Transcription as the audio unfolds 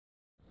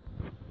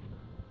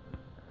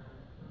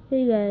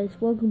Hey guys,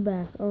 welcome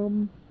back.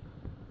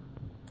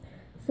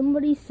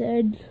 Somebody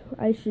said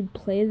I should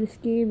play this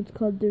game. It's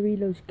called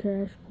Doritos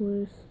Crash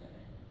Course.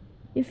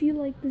 If you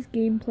like this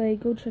gameplay,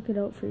 go check it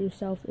out for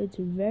yourself. It's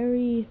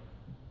very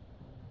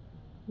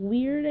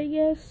weird, I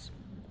guess.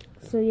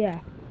 So yeah,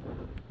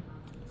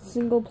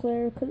 single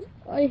player, because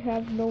I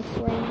have no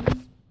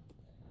friends.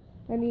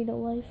 I need a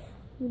life,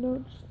 just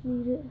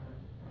need it.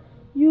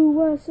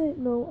 USA,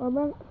 no, I'm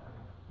not.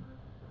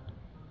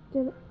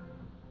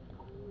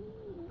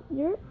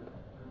 You're.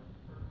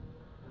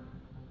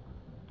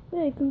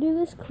 Yeah, I can do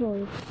this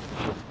course.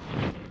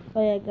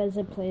 Oh yeah, guys,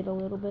 I played a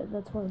little bit.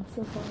 That's why I'm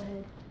so far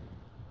ahead.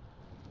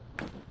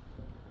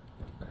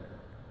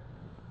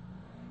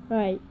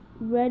 Alright,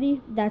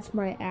 ready? That's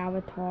my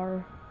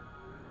avatar.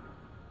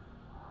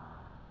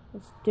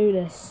 Let's do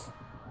this.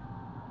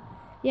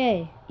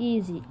 Yay,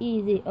 easy,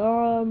 easy.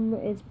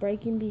 It's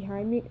breaking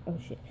behind me. Oh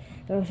shit,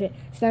 oh shit.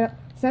 Stand up,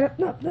 stand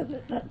up. No,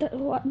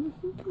 what?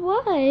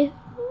 Why?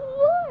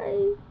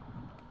 Why?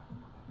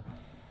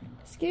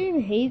 This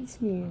game hates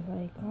me.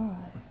 Like,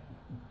 God.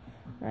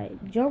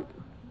 Alright, jump.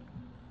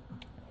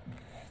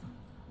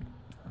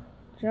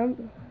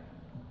 Jump.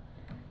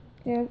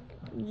 Jump,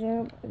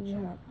 jump,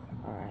 jump.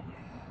 Alright.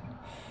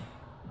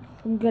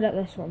 I'm good at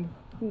this one.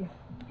 Yeah.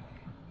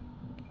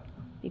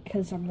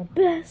 Because I'm the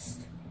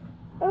best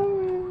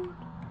around.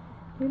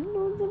 You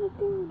know that I'm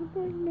gonna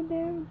bring me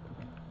down.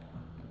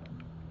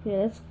 Okay,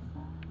 let's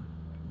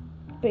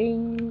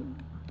bing.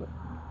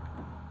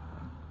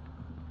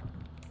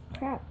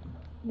 Crap.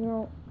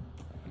 No.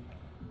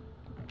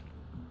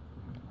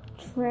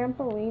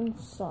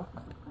 Trampolines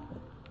suck.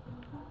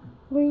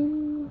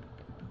 Wing.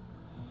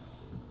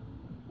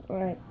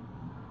 Alright.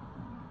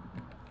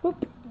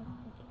 Whoop.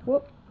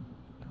 Whoop.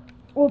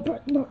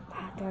 Whoop. No.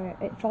 Ah, damn it.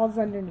 It falls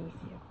underneath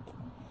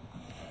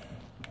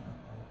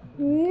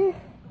you. Yeah.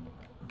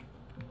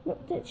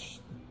 What that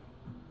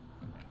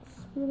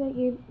Screw that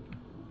game.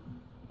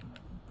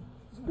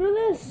 Screw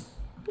this.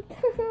 What the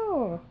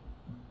hell?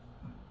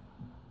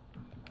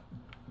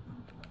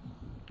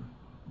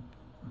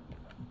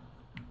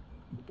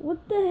 What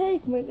the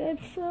heck? My guy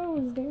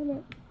froze, damn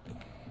it.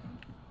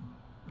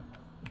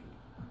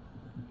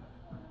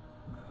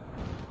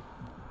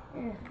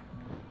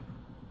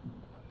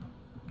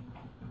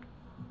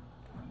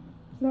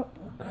 No,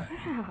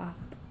 crap.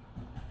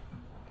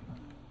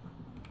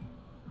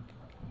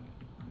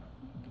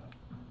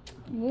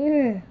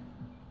 Yeah.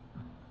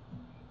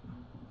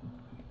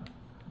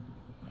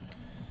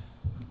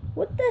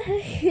 What the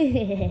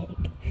heck?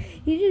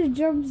 He just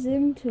jumps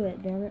into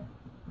it, damn it.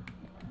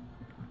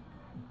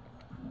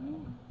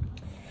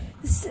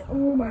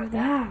 Oh my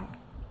god.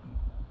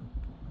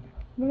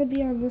 I'm gonna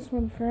be on this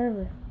one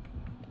forever.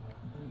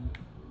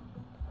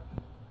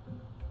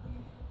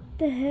 What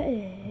the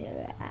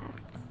heck?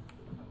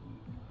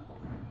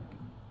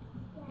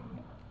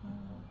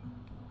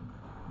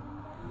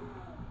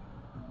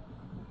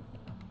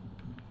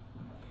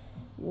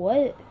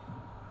 What?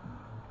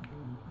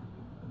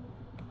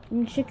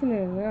 I'm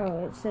chickening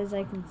out. It says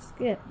I can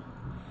skip.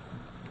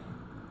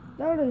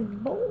 That is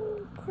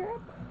bull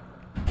crap.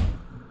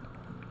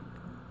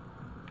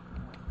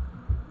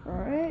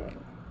 Alright.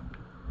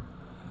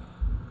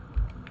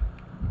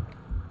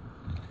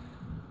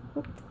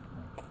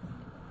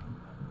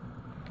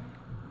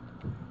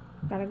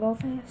 Gotta go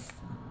fast.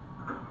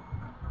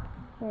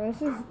 Oh,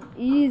 this is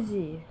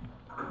easy.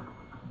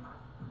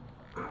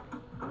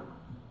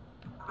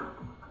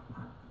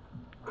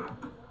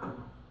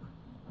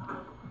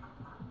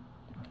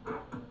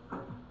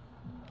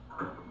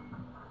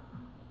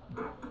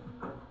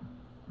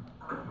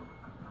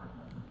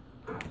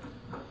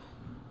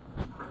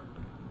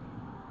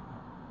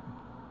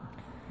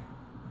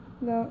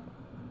 No.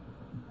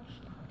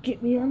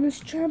 Get me on this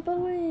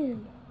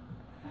trampoline.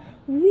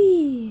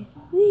 Wee.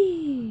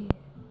 Wee.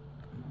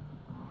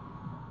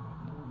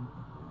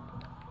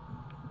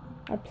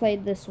 I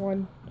played this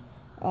one.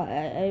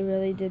 I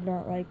really did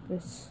not like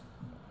this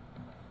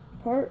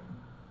part.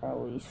 I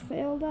always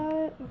failed at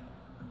it.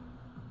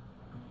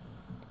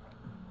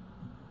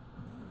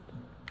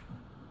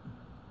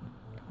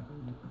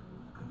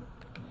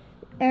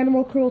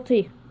 Animal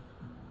cruelty.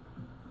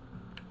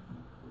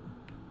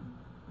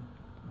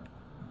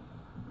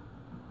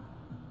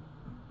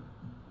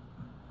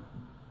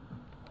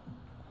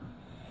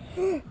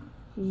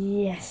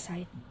 Yes,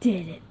 I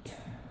did it.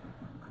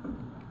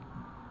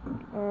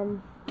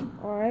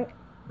 Alright.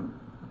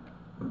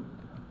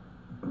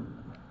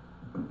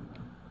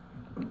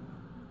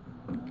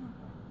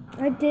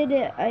 I did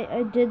it.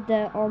 I did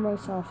that all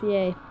myself.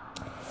 Yay.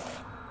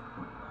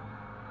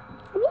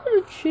 I'm not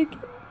a chicken.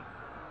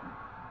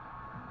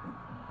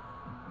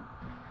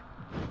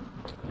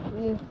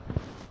 Yeah.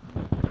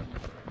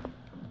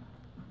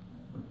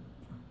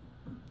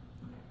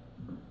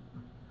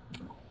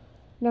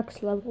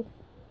 Next level.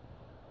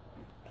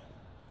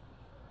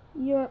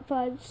 You're at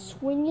 5,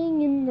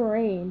 swinging in the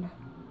rain.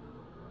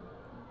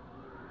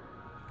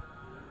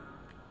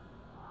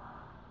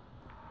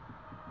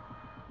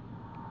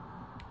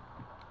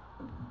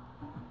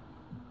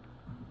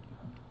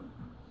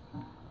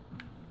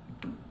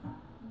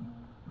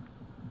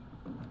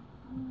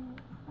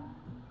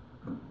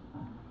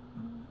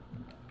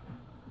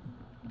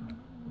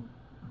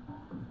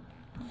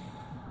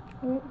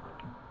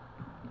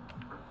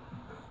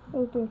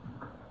 Okay.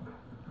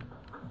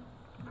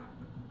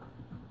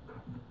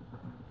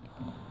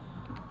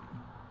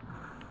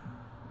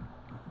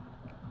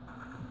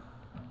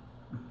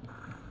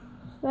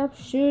 Stop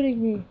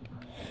shooting me.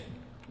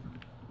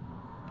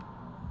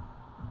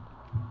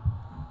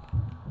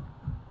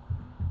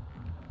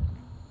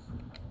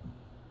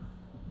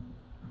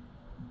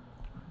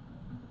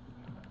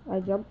 I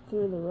jumped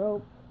through the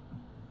rope.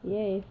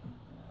 Yay.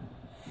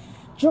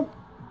 Jump.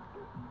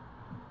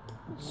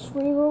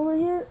 Swing over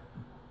here.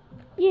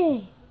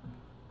 Yay.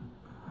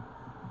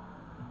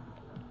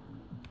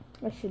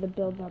 I should have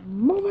built up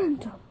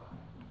momentum.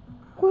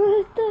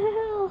 What the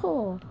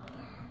hell?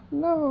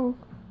 No.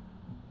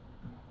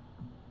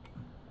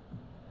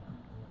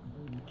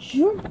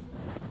 Jump.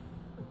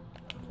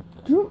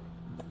 Jump.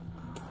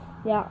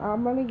 Yeah,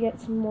 I'm gonna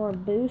get some more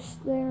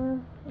boost there.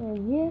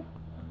 And yeah.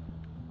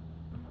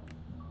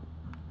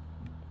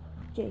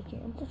 JK.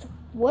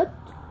 What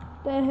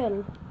the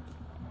hell?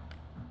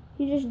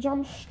 He just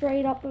jumped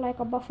straight up like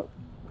a buffalo.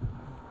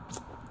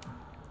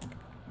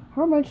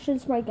 How much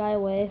does my guy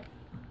weigh?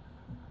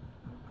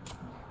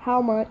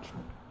 How much?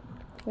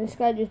 This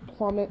guy just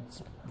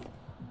plummets.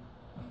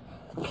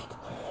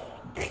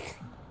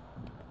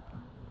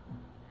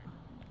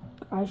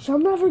 I shall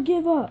never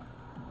give up.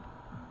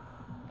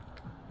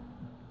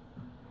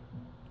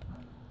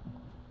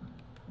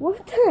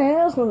 What the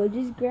hell?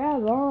 Just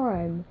grab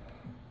on.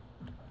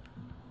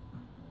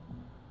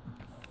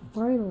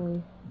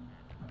 Finally.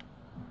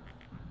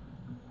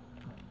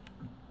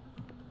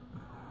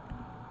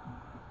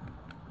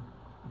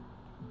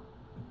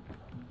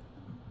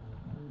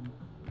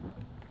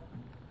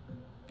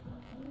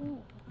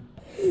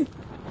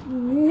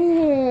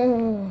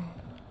 Yeah.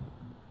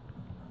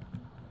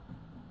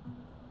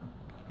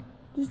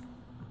 Just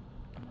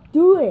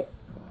do it.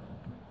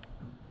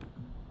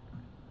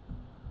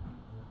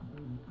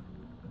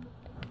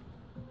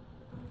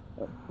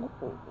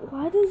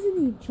 Why doesn't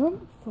he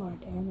jump far,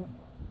 damn it?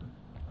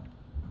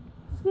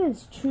 This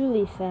guy's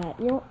truly fat.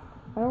 You know,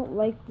 I don't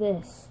like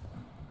this.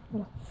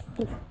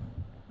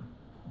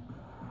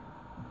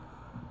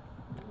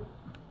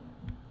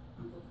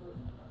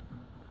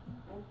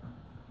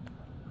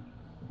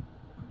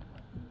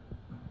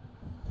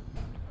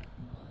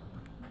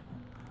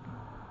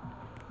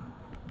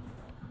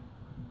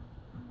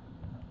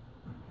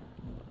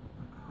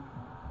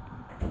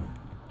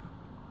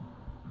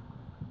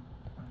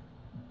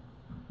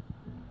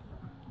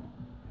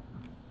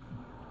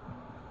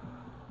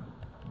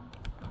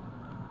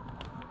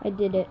 I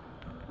did it.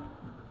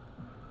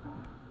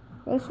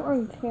 This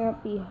one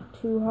can't be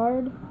too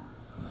hard.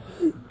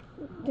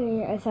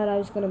 Dang it, I thought I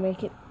was gonna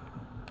make it.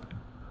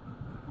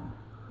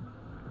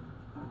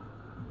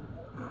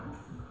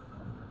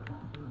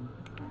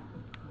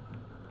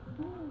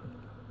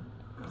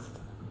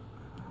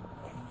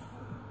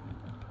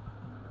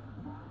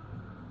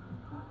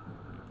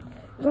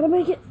 Gotta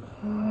make it.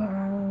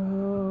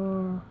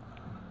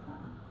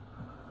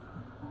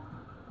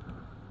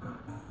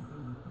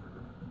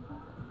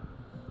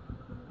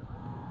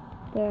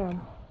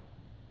 Damn.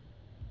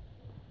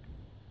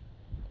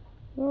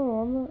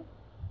 No, I'm not.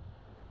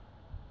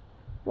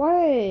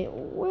 Why?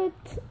 What?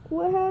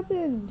 What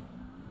happened?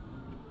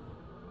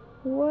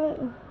 What?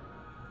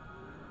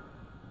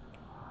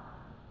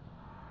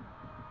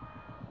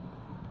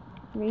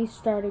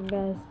 Restarting,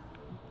 guys.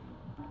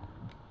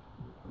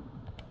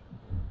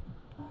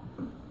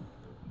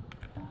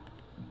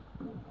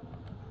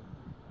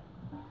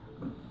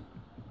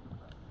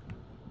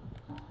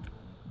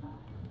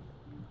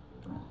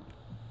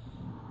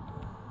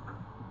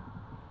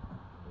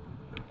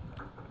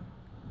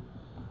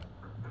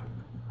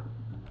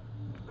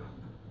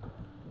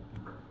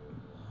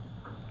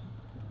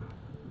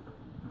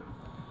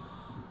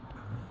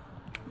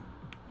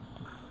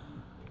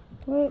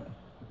 What?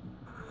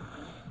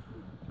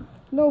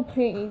 No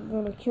paint ain't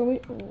gonna kill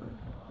me. Oh,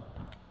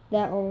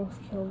 that almost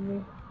killed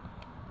me.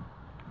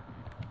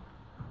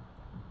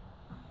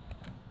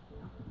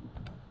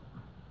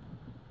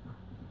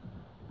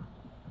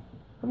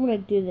 I'm gonna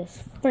do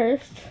this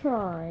first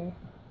try.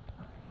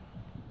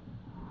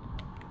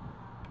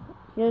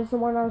 Here's the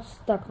one I was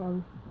stuck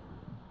on.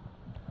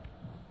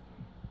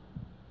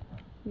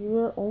 You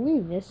were only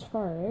this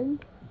far in?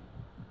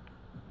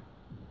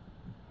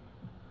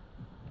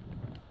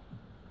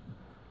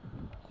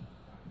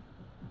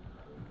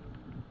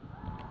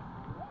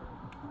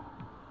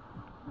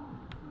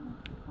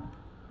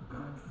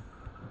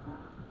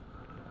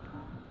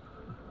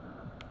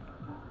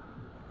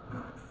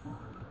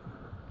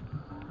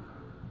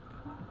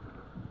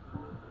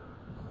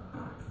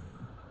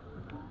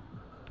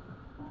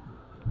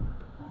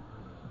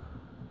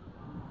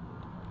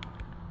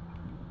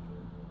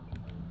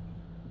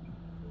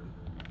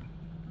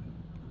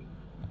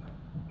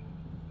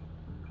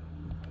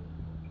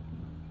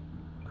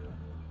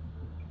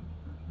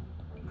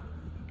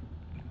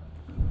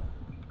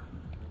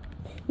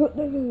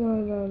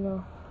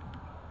 No.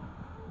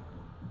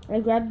 I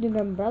grabbed an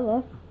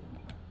umbrella.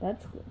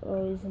 That's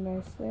always a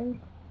nice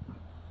thing.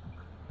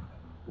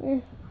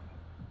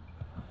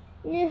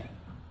 Yeah.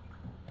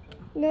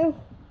 No.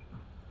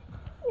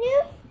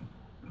 No.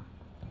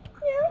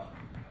 No.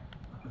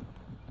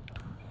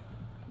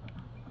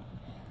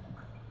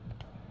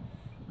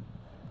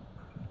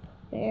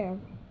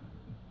 Damn.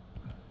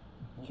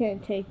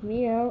 Can't take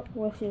me out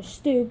with your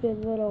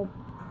stupid little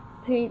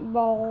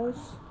paintballs.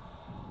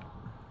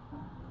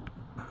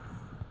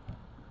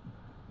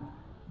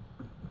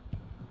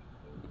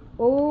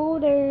 Oh,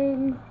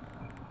 dang.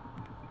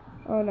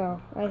 Oh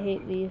no, I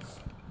hate these.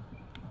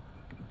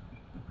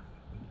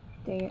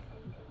 Dang it.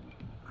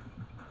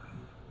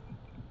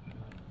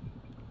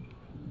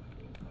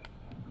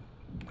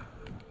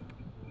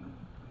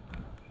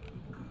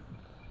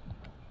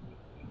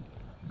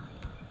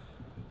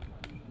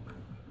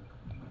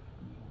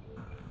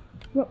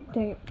 Oh,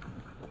 dang it.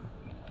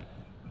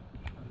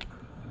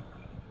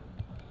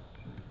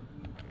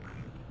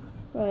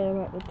 I am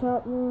at the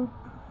top now.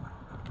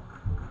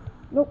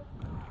 Nope.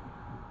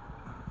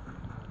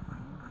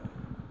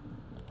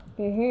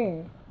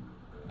 Hey.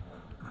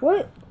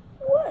 What?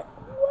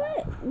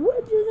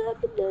 What just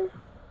happened there?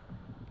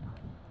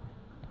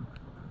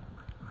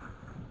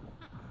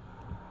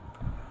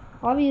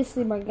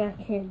 Obviously, my guy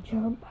can't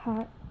jump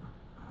high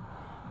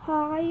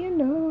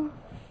enough.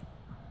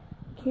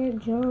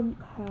 Can't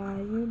jump high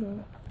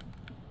enough.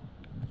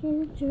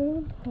 Can't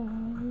jump high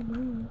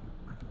enough.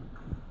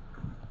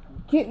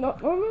 Can't,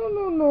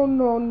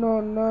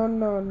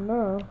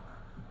 no.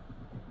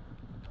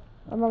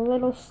 I'm a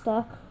little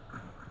stuck.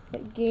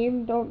 But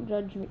game, don't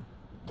judge me.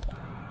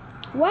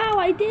 Wow,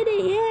 I did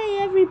it! Yay,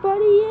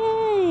 everybody!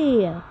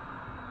 Yay!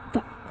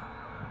 Fuck.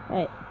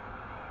 Alright.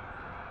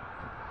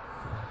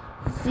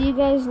 See you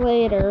guys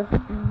later.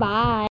 Bye.